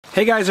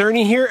Hey guys,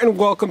 Ernie here and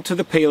welcome to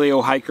the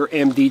Paleo Hiker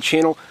MD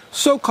channel.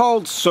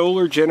 So-called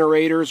solar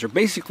generators, or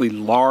basically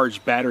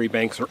large battery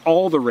banks, are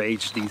all the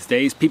rage these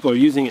days. People are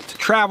using it to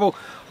travel,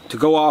 to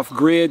go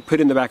off-grid,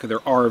 put in the back of their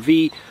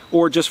RV,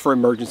 or just for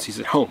emergencies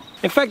at home.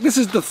 In fact, this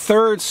is the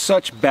third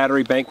such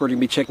battery bank we're going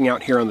to be checking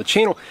out here on the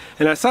channel,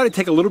 and I decided to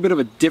take a little bit of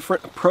a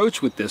different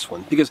approach with this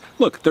one because,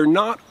 look, they're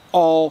not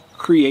all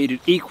created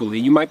equally.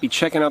 You might be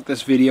checking out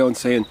this video and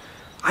saying,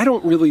 I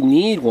don't really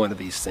need one of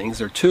these things,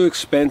 they're too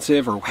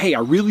expensive, or hey, I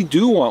really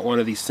do want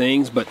one of these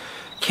things, but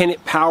can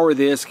it power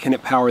this, can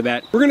it power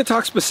that? We're going to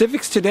talk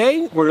specifics today.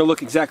 We're going to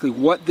look exactly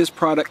what this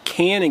product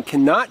can and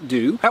cannot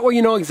do. That way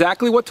you know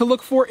exactly what to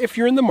look for if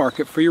you're in the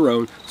market for your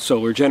own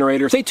solar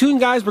generator. Stay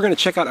tuned guys, we're going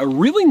to check out a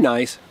really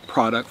nice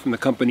product from the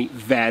company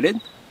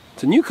Vatted.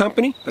 It's a new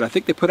company, but I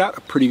think they put out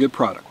a pretty good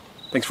product.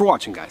 Thanks for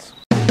watching guys.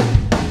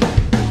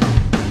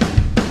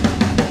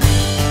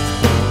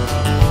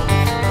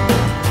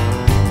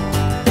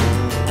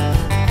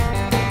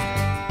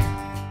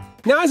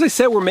 Now, as I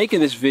said, we're making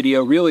this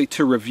video really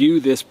to review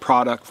this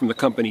product from the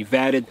company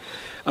Vatted,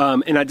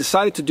 and I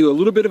decided to do a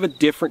little bit of a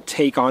different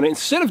take on it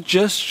instead of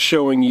just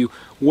showing you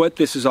what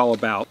this is all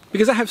about,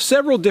 because I have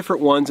several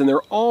different ones and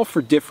they're all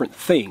for different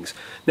things.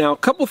 Now, a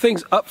couple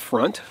things up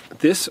front.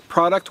 This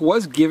product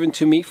was given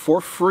to me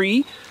for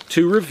free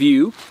to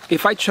review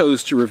if I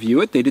chose to review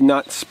it. They did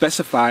not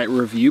specify a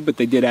review, but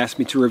they did ask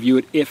me to review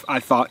it if I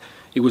thought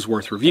it was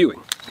worth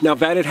reviewing. Now,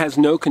 Vatted has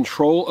no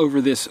control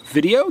over this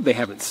video. They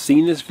haven't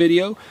seen this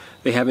video.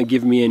 They haven't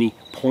given me any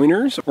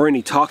pointers or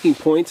any talking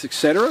points,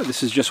 etc.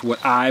 This is just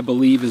what I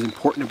believe is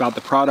important about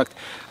the product.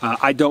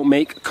 I don't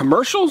make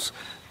commercials,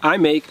 I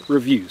make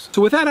reviews.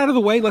 So with that out of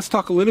the way, let's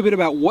talk a little bit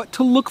about what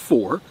to look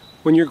for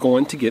when you're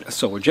going to get a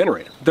solar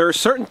generator. There are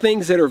certain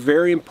things that are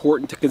very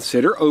important to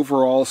consider: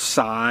 overall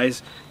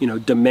size,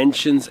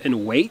 dimensions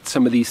and weight.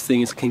 Some of these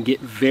things can get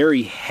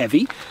very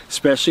heavy,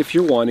 especially if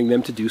you're wanting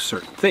them to do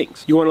certain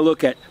things. You want to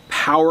look at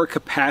power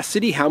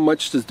capacity. How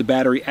much does the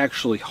battery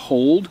actually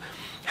hold?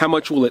 How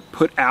much will it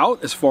put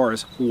out as far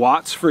as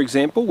watts, for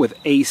example, with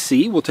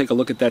AC? We'll take a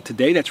look at that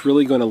today. That's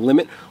really going to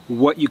limit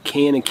what you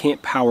can and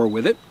can't power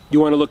with it. You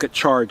want to look at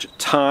charge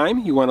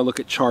time. You want to look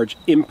at charge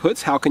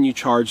inputs. How can you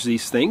charge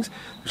these things?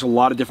 There's a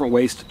lot of different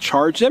ways to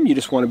charge them. You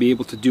just want to be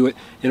able to do it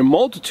in a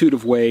multitude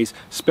of ways,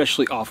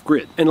 especially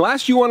off-grid. And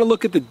last, you want to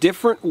look at the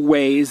different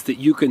ways that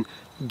you can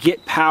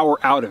get power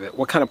out of it.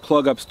 What kind of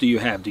plug-ups do you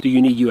have? Do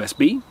you need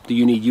USB? Do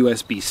you need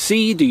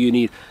USB-C? Do you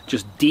need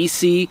just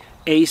DC?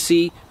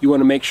 AC? You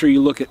want to make sure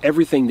you look at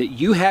everything that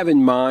you have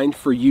in mind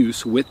for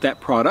use with that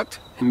product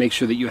and make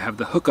sure that you have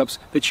the hookups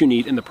that you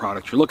need in the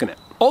product you're looking at.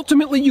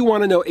 Ultimately, you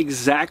want to know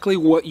exactly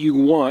what you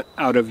want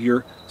out of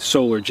your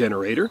solar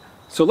generator.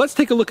 So let's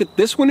take a look at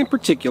this one in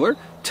particular,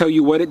 tell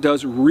you what it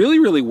does really,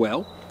 really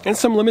well, and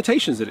some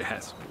limitations that it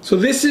has. So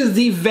this is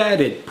the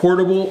Vatted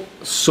portable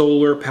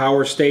solar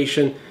power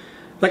station.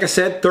 Like I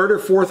said, third or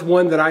fourth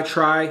one that I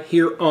try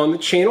here on the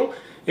channel.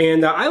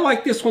 And I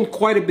like this one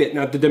quite a bit.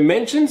 Now, the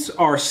dimensions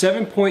are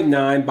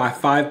 7.9 by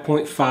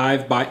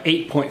 5.5 by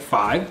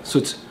 8.5, so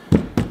it's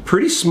a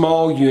pretty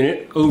small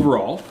unit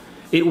overall.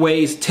 It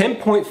weighs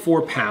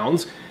 10.4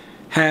 pounds,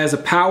 has a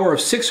power of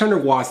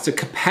 600 watts. The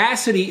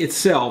capacity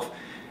itself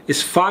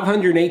is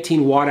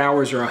 518 watt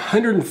hours, or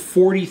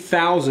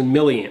 140,000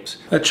 milliamps.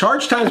 The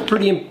charge time is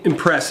pretty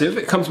impressive.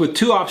 It comes with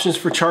two options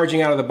for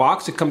charging out of the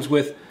box. It comes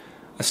with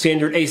a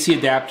standard AC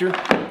adapter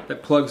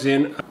that plugs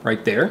in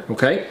right there,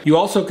 okay? You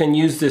also can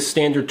use this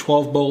standard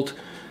 12-volt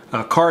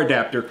car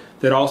adapter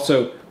that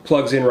also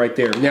plugs in right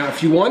there. Now,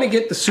 if you want to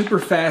get the super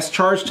fast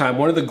charge time,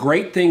 one of the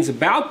great things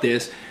about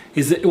this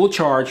is that it will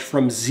charge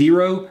from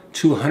 0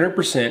 to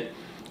 100%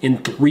 in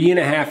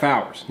 3.5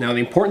 hours. Now, the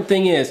important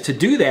thing is, to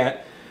do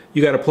that,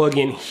 you got to plug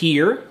in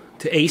here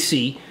to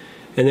AC,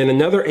 and then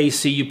another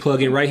AC you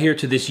plug in right here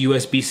to this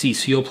USB-C.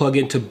 So you'll plug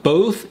into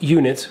both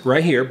units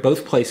right here,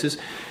 both places,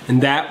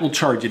 and that will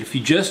charge it. If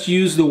you just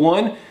use the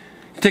one,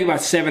 it'll take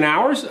about 7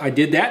 hours. I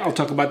did that. I'll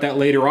talk about that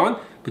later on,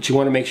 but you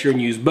want to make sure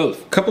and use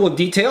both. A couple of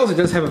details. It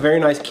does have a very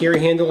nice carry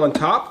handle on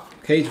top.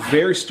 Okay, it's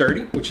very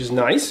sturdy, which is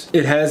nice.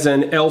 It has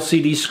an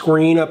LCD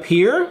screen up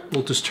here.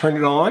 We'll just turn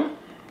it on.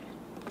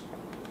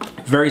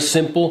 Very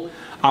simple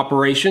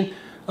operation.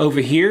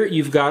 Over here,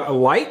 you've got a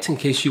light. In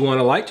case you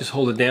want a light, just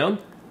hold it down.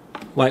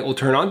 Light will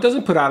turn on. It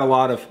doesn't put out a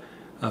lot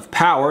of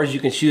power. As you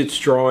can see, it's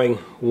drawing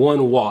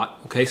 1 watt.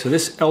 Okay, so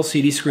this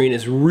LCD screen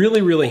is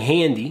really, really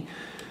handy.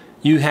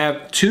 You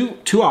have two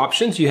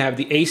options. You have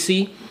the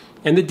AC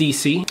and the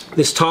DC.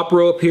 This top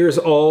row up here is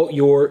all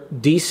your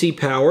DC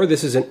power.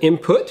 This is an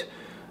input,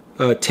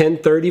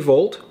 1030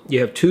 volt. You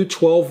have two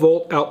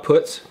 12-volt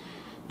outputs.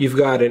 You've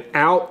got an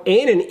out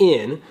and an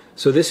in.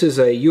 So this is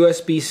a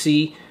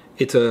USB-C.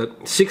 It's a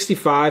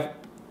 65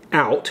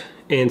 out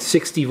and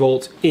 60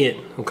 volts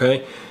in,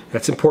 okay?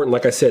 That's important.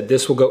 Like I said,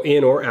 this will go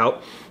in or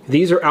out.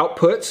 These are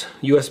outputs,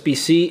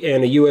 USB-C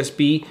and a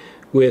USB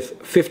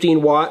with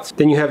 15 watts.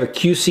 Then you have a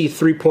QC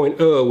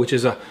 3.0, which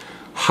is a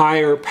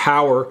higher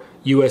power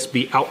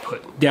USB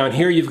output. Down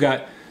here you've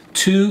got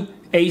two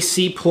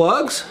AC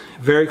plugs.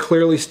 Very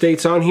clearly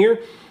states on here,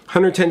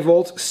 110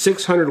 volts,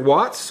 600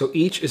 watts, so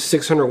each is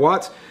 600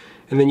 watts.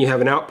 And then you have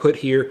an output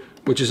here,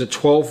 which is a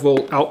 12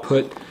 volt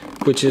output,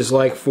 which is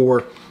like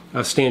for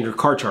a standard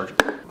car charger.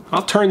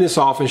 I'll turn this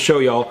off and show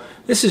y'all.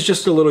 This is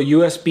just a little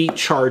USB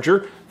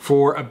charger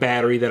for a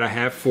battery that I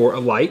have for a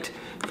light.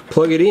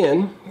 Plug it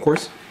in, of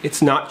course,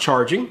 it's not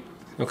charging.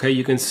 Okay,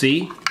 you can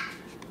see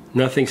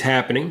nothing's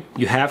happening.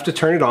 You have to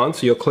turn it on,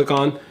 so you'll click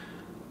on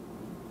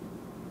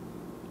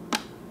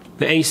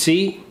the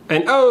AC,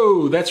 and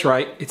oh, that's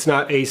right, it's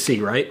not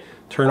AC, right?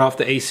 Turn off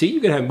the AC, you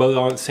can have both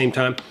on at the same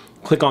time.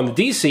 Click on the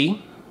DC,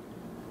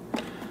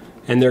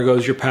 and there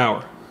goes your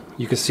power.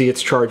 You can see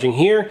it's charging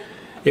here.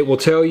 It will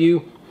tell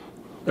you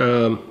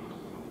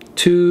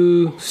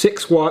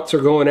 6 watts are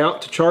going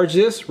out to charge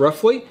this,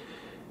 roughly.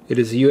 It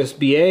is a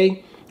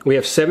USB-A. We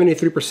have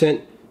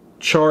 73%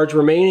 charge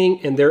remaining,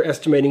 and they're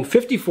estimating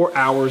 54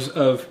 hours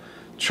of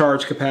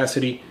charge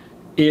capacity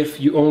if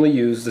you only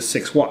use the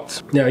 6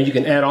 watts. Now you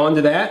can add on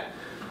to that.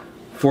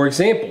 For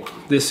example,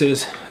 this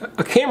is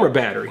a camera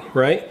battery,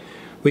 right?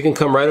 We can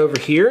come right over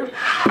here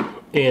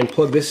and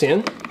plug this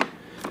in.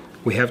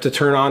 We have to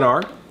turn on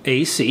our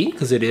AC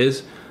because it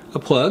is a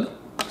plug.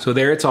 So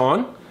there it's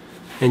on,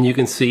 and you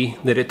can see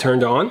that it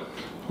turned on.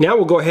 Now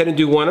we'll go ahead and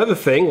do one other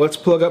thing. Let's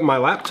plug up my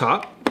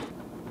laptop.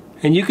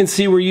 And you can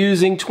see we're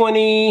using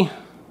 20,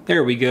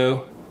 there we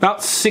go,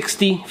 about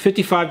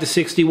 55 to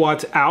 60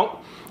 watts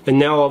out. And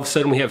now all of a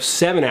sudden we have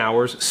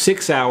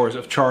 6 hours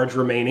of charge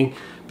remaining,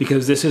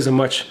 because this is a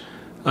much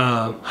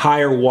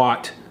higher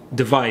watt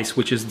device,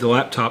 which is the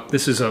laptop.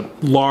 This is a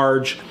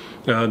large,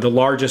 the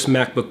largest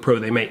MacBook Pro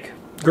they make.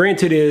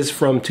 Granted, it is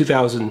from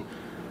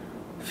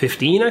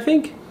 2015, I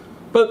think.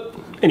 But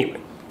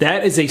anyway,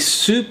 that is a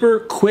super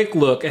quick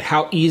look at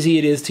how easy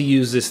it is to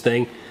use this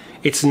thing.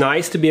 It's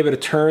nice to be able to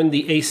turn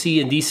the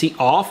AC and DC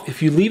off.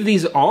 If you leave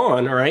these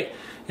on, all right,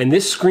 and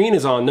this screen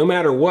is on, no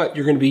matter what,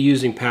 you're going to be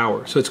using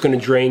power. So it's going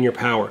to drain your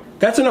power.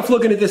 That's enough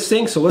looking at this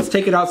thing, so let's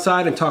take it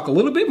outside and talk a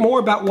little bit more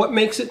about what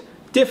makes it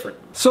different.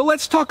 So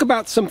let's talk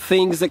about some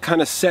things that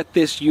kind of set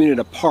this unit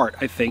apart,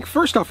 I think.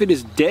 First off, it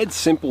is dead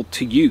simple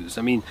to use.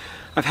 I mean,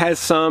 I've had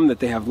some that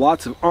they have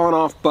lots of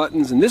on-off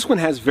buttons, and this one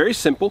has very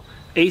simple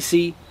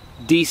AC,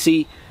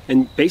 DC,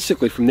 and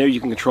basically from there you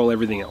can control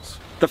everything else.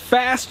 The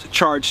fast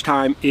charge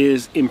time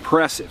is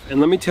impressive, and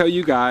let me tell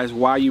you guys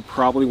why you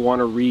probably want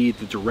to read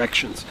the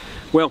directions.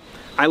 Well,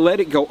 I let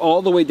it go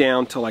all the way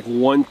down to like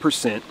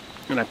 1%,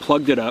 and I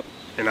plugged it up,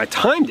 and I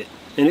timed it,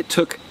 and it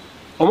took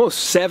almost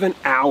 7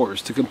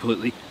 hours to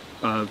completely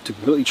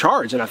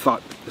charge. And I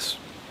thought, this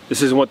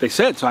isn't what they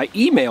said. So I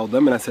emailed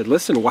them and I said,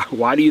 listen,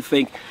 why do you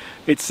think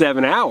it's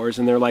 7 hours?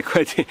 And they're like,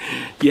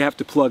 you have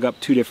to plug up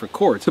 2 different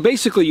cords. So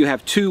basically you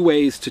have 2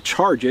 ways to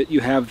charge it.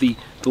 You have the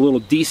little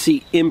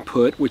DC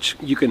input, which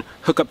you can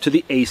hook up to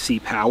the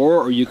AC power,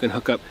 or you can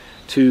hook up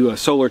to a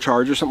solar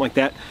charge or something like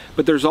that.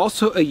 But there's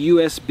also a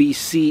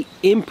USB-C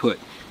input.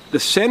 The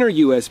center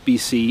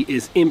USB-C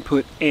is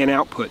input and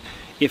output.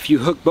 If you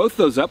hook both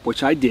those up,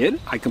 which I did,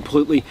 I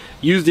completely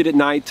used it at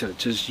night to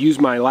just use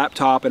my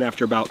laptop, and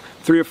after about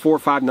 3 or 4 or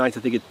 5 nights, I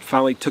think it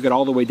finally took it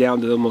all the way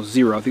down to almost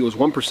 0. I think it was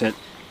 1%.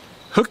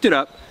 Hooked it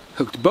up,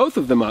 hooked both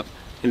of them up,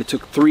 and it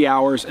took 3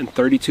 hours and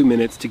 32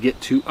 minutes to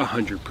get to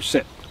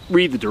 100%.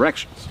 Read the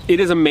directions. It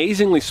is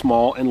amazingly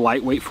small and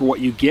lightweight for what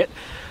you get.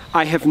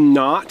 I have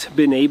not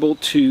been able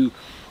to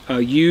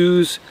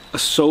use a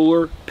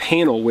solar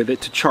panel with it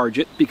to charge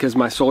it, because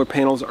my solar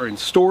panels are in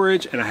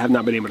storage and I have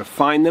not been able to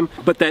find them.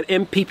 But that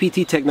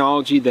MPPT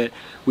technology that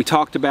we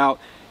talked about,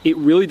 it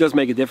really does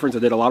make a difference. I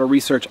did a lot of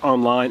research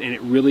online, and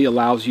it really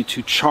allows you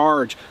to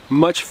charge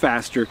much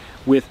faster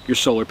with your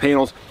solar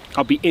panels.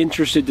 I'll be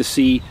interested to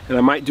see, and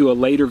I might do a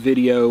later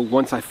video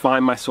once I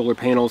find my solar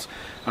panels.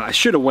 I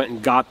should have went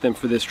and got them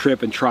for this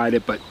trip and tried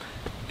it, but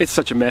it's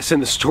such a mess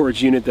in the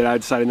storage unit that I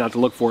decided not to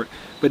look for it.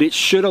 But it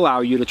should allow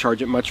you to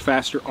charge it much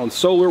faster on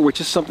solar,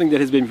 which is something that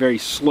has been very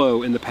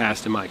slow in the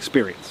past in my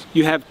experience.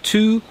 You have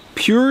 2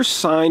 pure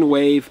sine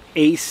wave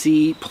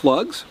AC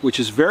plugs, which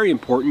is very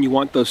important. You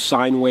want those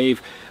sine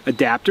wave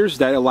adapters.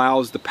 That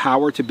allows the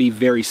power to be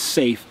very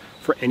safe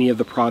for any of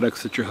the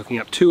products that you're hooking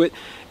up to it.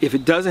 If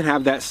it doesn't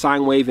have that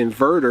sine wave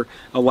inverter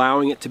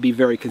allowing it to be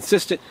very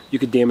consistent, you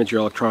could damage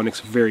your electronics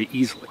very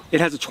easily.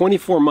 It has a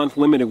 24-month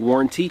limited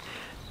warranty,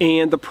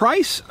 and the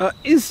price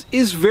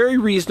is very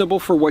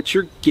reasonable for what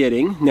you're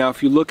getting. Now,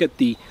 if you look at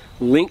the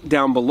link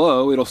down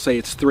below, it'll say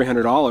it's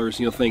 $300, and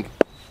you'll think,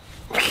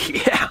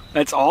 yeah,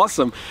 that's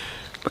awesome.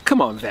 But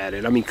come on,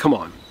 Vadded. I mean, come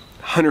on.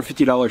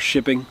 $150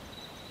 shipping.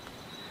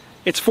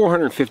 It's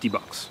 450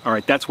 bucks. All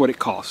right, that's what it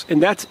costs.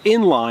 And that's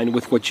in line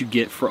with what you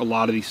get for a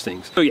lot of these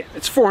things. So yeah,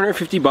 it's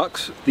 450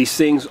 bucks. These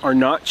things are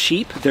not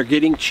cheap. They're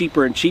getting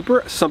cheaper and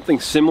cheaper. Something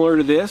similar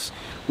to this,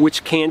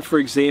 which can, for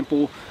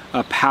example,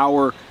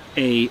 power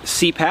a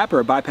CPAP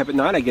or a BiPAP at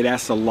night. I get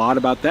asked a lot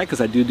about that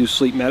because I do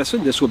sleep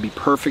medicine. This would be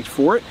perfect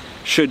for it.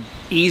 Should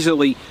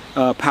easily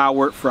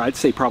power it for, I'd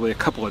say, probably a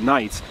couple of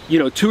nights. You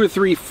know, 2 or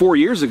 3, 4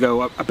 years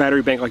ago, a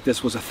battery bank like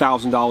this was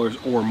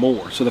 $1,000 or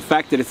more. So the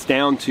fact that it's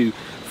down to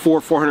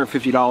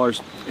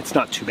 $450, it's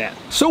not too bad.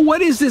 So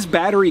what is this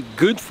battery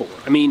good for?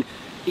 I mean,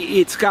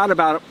 it's got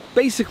about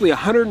basically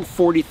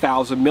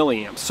 140,000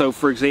 milliamps. So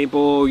for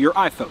example, your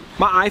iPhone.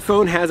 My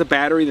iPhone has a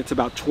battery that's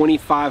about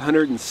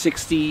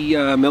 2,560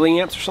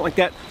 milliamps or something like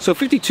that. So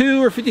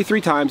 52 or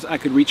 53 times I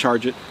could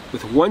recharge it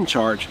with one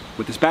charge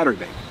with this battery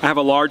bank. I have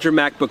a larger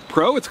MacBook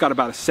Pro. It's got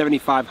about a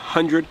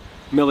 7,500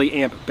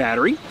 milliamp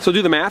battery. So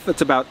do the math,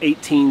 that's about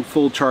 18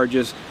 full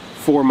charges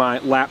for my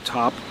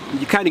laptop.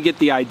 You kind of get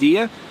the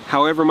idea.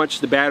 However much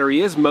the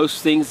battery is,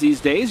 most things these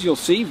days you'll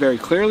see very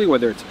clearly,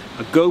 whether it's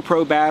a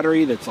GoPro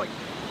battery that's like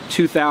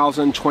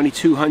 2,000,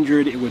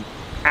 2,200, it would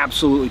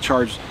absolutely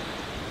charge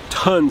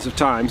tons of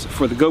times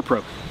for the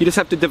GoPro. You just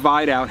have to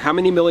divide out how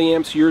many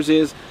milliamps yours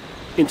is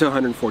into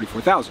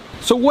 144,000.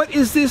 So what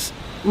is this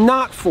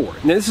not for?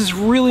 Now this is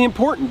really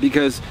important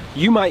because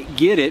you might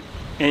get it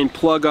and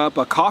plug up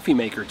a coffee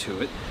maker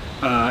to it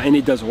and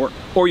it doesn't work.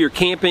 Or you're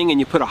camping and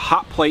you put a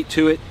hot plate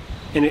to it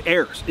and it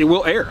airs. It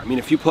will air. I mean,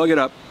 if you plug it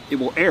up, it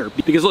will air.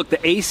 Because look,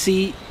 the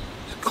AC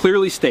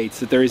clearly states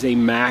that there is a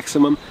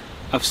maximum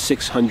of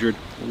 600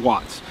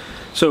 watts.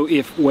 So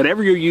if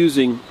whatever you're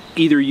using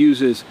either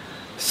uses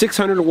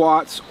 600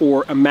 watts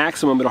or a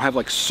maximum, it'll have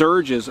like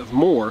surges of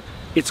more,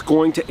 it's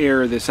going to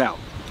air this out.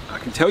 I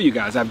can tell you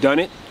guys, I've done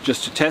it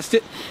just to test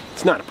it.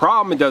 It's not a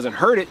problem, it doesn't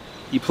hurt it.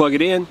 You plug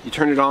it in, you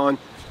turn it on,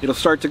 it'll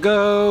start to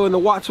go and the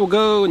watts will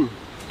go and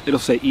it'll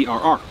say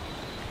ERR,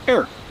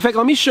 error. In fact,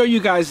 let me show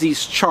you guys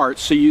these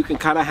charts so you can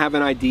kind of have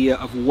an idea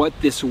of what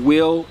this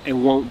will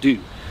and won't do.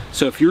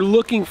 So if you're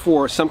looking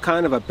for some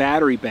kind of a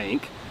battery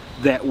bank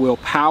that will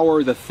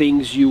power the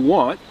things you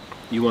want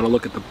to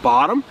look at the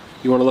bottom,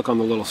 you want to look on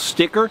the little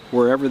sticker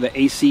wherever the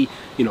AC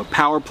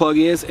power plug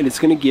is, and it's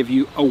going to give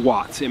you a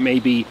watts. It may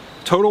be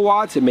total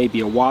watts, it may be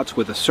a watts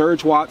with a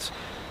surge watts.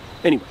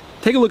 Anyway,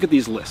 take a look at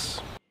these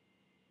lists.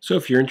 So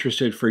if you're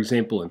interested, for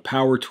example, in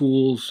power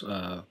tools,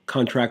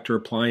 contractor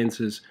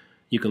appliances,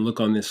 you can look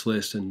on this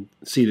list and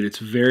see that it's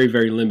very,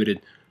 very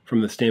limited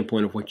from the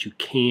standpoint of what you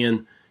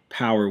can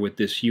power with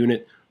this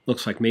unit.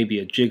 Looks like maybe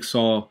a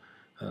jigsaw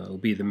will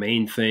be the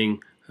main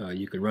thing.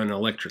 You could run an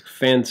electric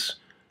fence,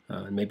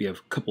 maybe a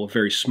couple of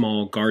very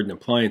small garden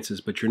appliances,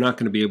 but you're not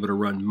going to be able to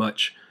run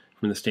much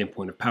from the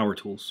standpoint of power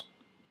tools.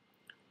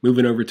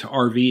 Moving over to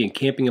RV and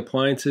camping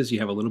appliances, you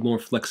have a little more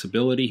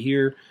flexibility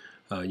here.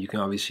 You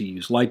can obviously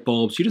use light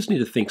bulbs. You just need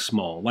to think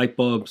small. Light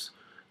bulbs,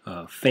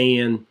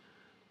 fan,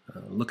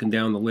 looking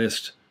down the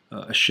list,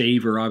 a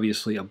shaver,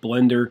 obviously, a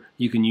blender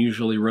you can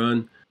usually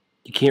run.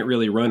 You can't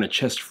really run a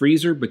chest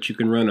freezer, but you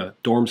can run a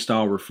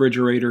dorm-style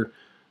refrigerator,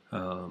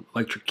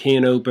 electric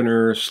can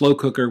opener, slow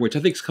cooker, which I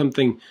think is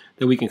something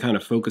that we can kind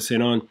of focus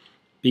in on.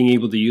 Being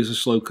able to use a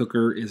slow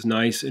cooker is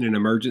nice in an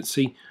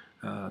emergency.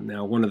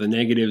 Now, one of the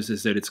negatives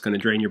is that it's going to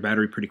drain your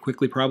battery pretty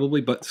quickly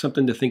probably, but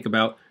something to think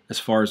about as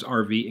far as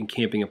RV and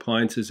camping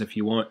appliances. If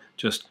you want,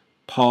 just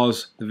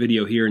pause the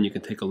video here and you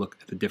can take a look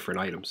at the different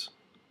items.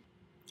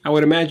 I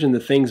would imagine the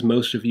things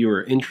most of you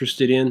are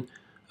interested in,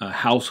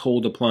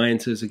 household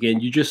appliances. Again,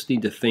 you just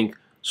need to think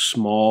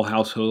small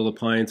household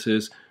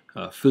appliances.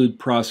 Food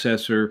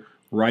processor,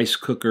 rice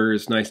cooker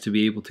is nice to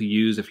be able to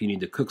use if you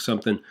need to cook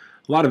something.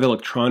 A lot of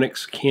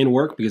electronics can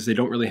work because they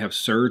don't really have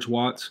surge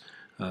watts.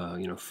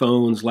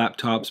 Phones,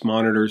 laptops,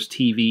 monitors,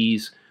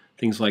 TVs,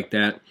 things like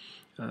that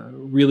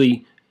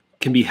really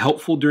can be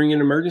helpful during an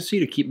emergency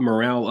to keep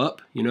morale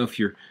up. If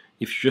you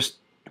just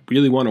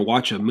really want to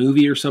watch a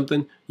movie or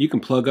something, you can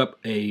plug up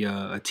a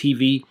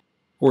TV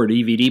or a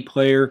DVD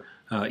player.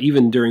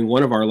 Even during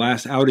one of our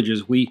last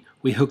outages,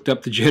 we hooked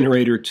up the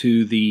generator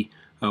to the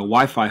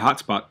Wi-Fi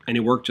hotspot, and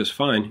it worked just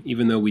fine.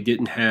 Even though we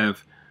didn't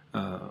have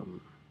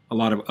a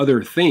lot of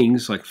other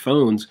things like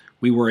phones,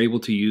 we were able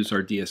to use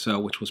our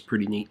DSL, which was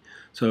pretty neat.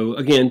 So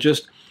again,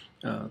 just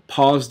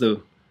pause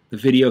the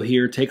video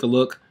here, take a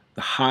look.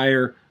 The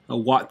higher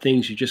watt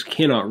things you just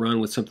cannot run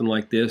with something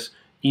like this,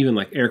 even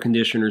like air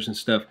conditioners and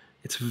stuff.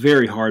 It's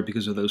very hard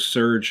because of those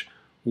surge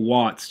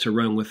watts to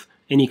run with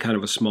any kind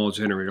of a small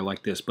generator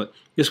like this. But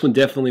this one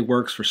definitely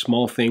works for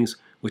small things,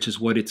 which is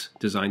what it's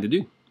designed to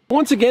do.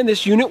 Once again,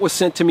 this unit was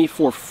sent to me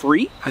for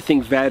free. I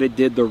think Vatted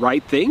did the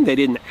right thing. They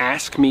didn't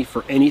ask me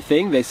for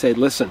anything. They said,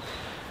 listen,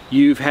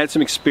 you've had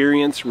some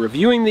experience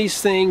reviewing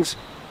these things.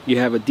 You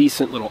have a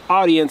decent little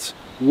audience.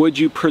 Would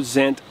you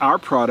present our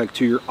product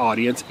to your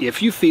audience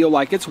if you feel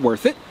like it's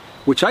worth it,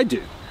 which I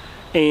do,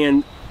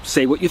 and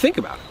say what you think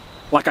about it.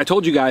 Like I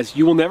told you guys,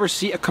 you will never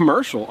see a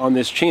commercial on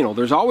this channel.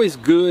 There's always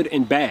good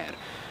and bad.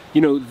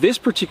 This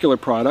particular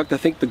product, I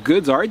think the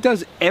goods are, it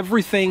does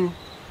everything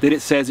that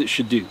it says it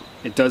should do.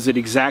 It does it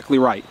exactly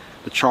right.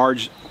 The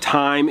charge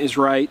time is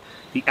right,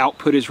 the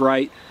output is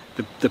right,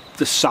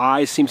 the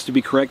size seems to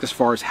be correct as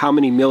far as how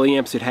many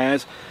milliamps it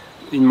has.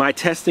 In my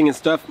testing and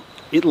stuff,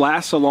 it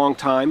lasts a long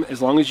time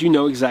as long as you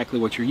know exactly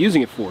what you're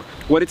using it for.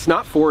 What it's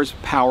not for is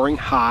powering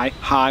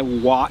high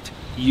watt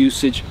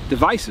usage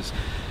devices.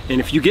 And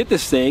if you get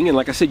this thing, and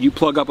like I said, you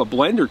plug up a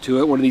blender to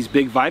it, one of these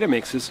big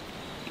Vitamixes,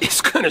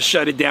 it's gonna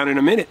shut it down in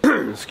a minute.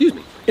 Excuse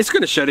me. It's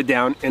gonna shut it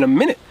down in a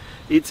minute.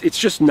 It's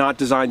just not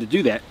designed to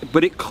do that,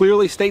 but it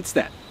clearly states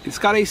that. It's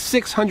got a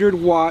 600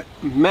 watt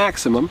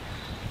maximum.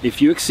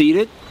 If you exceed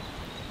it,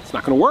 it's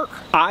not gonna work.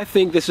 I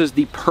think this is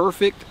the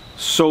perfect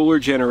solar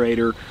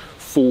generator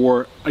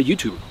for a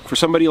YouTuber, for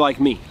somebody like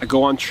me. I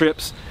go on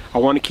trips, I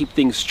want to keep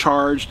things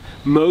charged.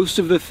 Most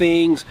of the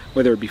things,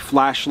 whether it be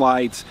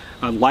flashlights,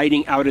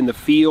 lighting out in the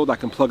field, I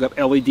can plug up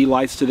LED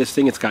lights to this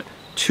thing. It's got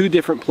 2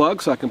 different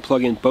plugs, so I can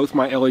plug in both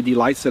my LED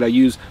lights that I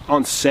use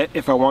on set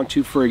if I want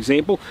to, for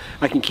example.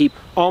 I can keep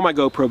all my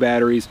GoPro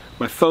batteries,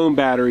 my phone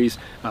batteries,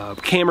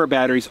 camera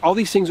batteries. All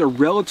these things are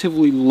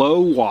relatively low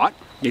watt.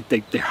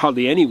 They're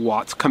hardly any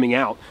watts coming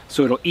out,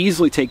 so it'll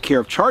easily take care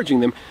of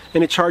charging them,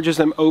 and it charges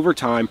them over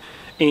time.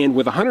 And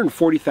with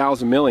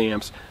 140,000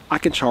 milliamps, I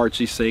can charge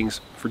these things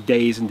for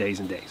days and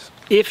days and days.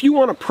 If you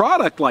want a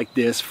product like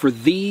this for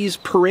these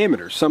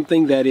parameters,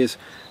 something that is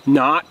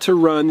not to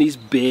run these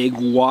big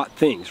watt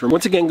things,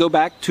 once again, go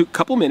back to a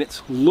couple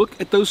minutes, look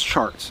at those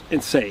charts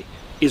and say,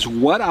 is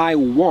what I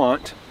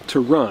want to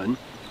run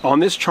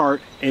on this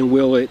chart, and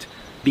will it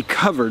be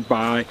covered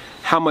by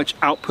how much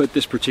output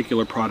this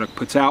particular product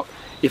puts out?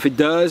 If it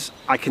does,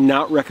 I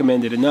cannot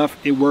recommend it enough.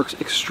 It works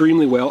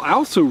extremely well. I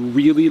also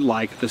really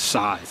like the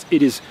size.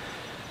 It is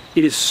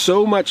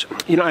so much,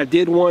 you know, I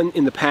did one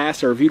in the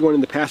past, I reviewed one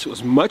in the past, it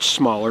was much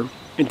smaller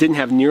and didn't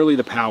have nearly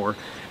the power.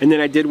 And then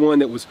I did one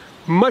that was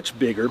much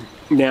bigger.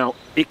 Now,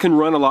 it can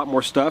run a lot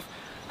more stuff.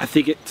 I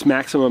think its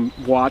maximum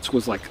watts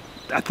was like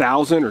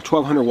 1,000 or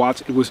 1,200 watts.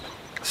 It was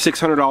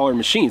 $600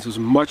 machines. It was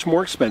much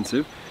more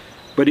expensive,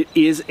 but it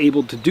is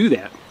able to do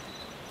that.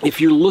 If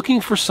you're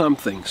looking for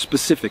something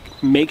specific,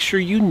 make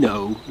sure you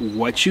know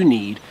what you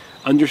need,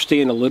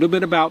 understand a little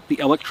bit about the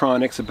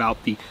electronics,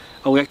 about the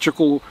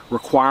electrical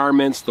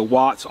requirements, the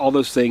watts, all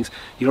those things.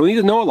 You don't need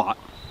to know a lot.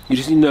 You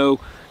just need to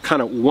know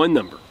kind of one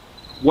number.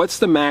 What's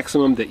the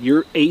maximum that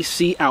your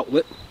AC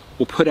outlet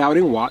will put out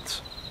in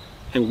watts,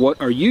 and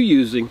what are you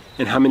using,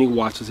 and how many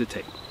watts does it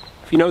take?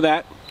 If you know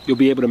that, you'll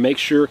be able to make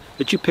sure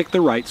that you pick the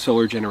right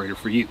solar generator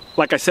for you.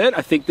 Like I said,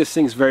 I think this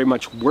thing's very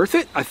much worth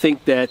it. I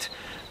think that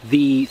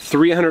the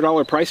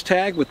 $300 price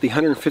tag with the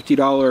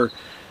 $150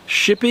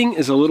 shipping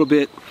is a little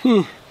bit,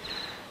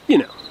 you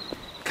know,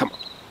 come on.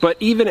 But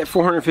even at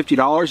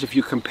 $450, if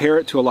you compare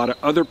it to a lot of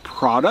other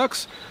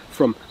products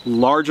from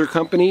larger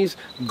companies,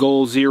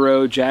 Goal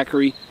Zero,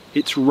 Jackery,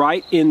 it's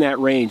right in that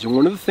range. And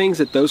one of the things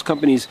that those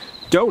companies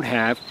don't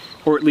have,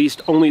 or at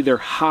least only their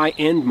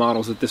high-end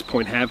models at this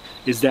point have,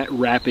 is that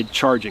rapid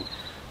charging.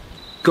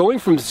 Going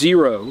from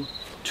 0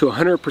 to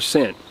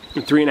 100%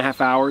 in 3.5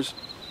 hours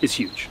is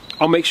huge.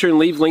 I'll make sure and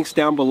leave links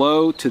down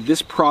below to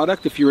this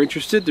product if you're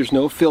interested. There's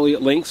no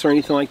affiliate links or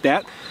anything like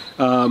that.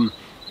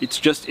 It's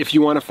just if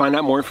you want to find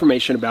out more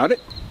information about it.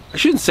 I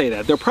shouldn't say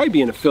that. There'll probably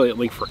be an affiliate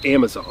link for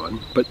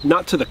Amazon, but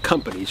not to the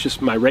company. It's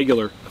just my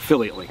regular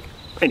affiliate link.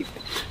 Anyway,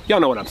 y'all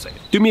know what I'm saying.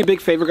 Do me a big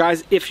favor,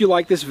 guys. If you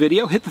like this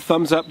video, hit the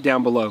thumbs up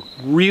down below.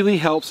 Really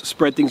helps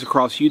spread things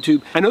across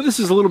YouTube. I know this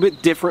is a little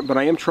bit different, but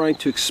I am trying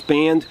to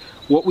expand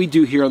what we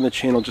do here on the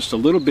channel just a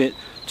little bit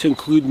to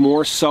include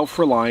more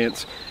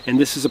self-reliance, and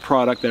this is a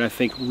product that I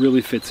think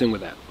really fits in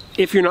with that.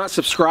 If you're not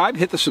subscribed,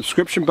 hit the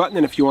subscription button,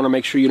 and if you want to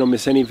make sure you don't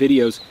miss any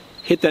videos,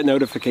 hit that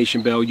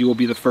notification bell. You will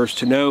be the first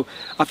to know.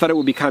 I thought it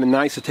would be kind of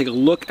nice to take a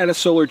look at a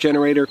solar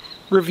generator,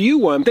 review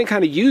one, then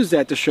kind of use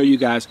that to show you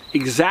guys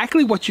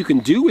exactly what you can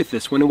do with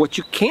this one and what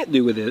you can't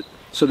do with it,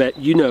 so that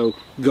you know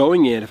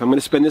going in, if I'm going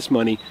to spend this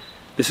money,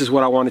 this is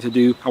what I wanted to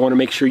do. I want to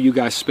make sure you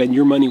guys spend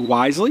your money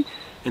wisely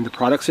and the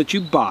products that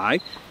you buy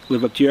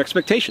live up to your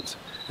expectations.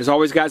 As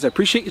always, guys, I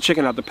appreciate you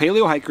checking out the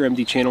Paleo Hiker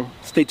MD channel.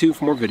 Stay tuned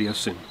for more videos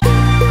soon.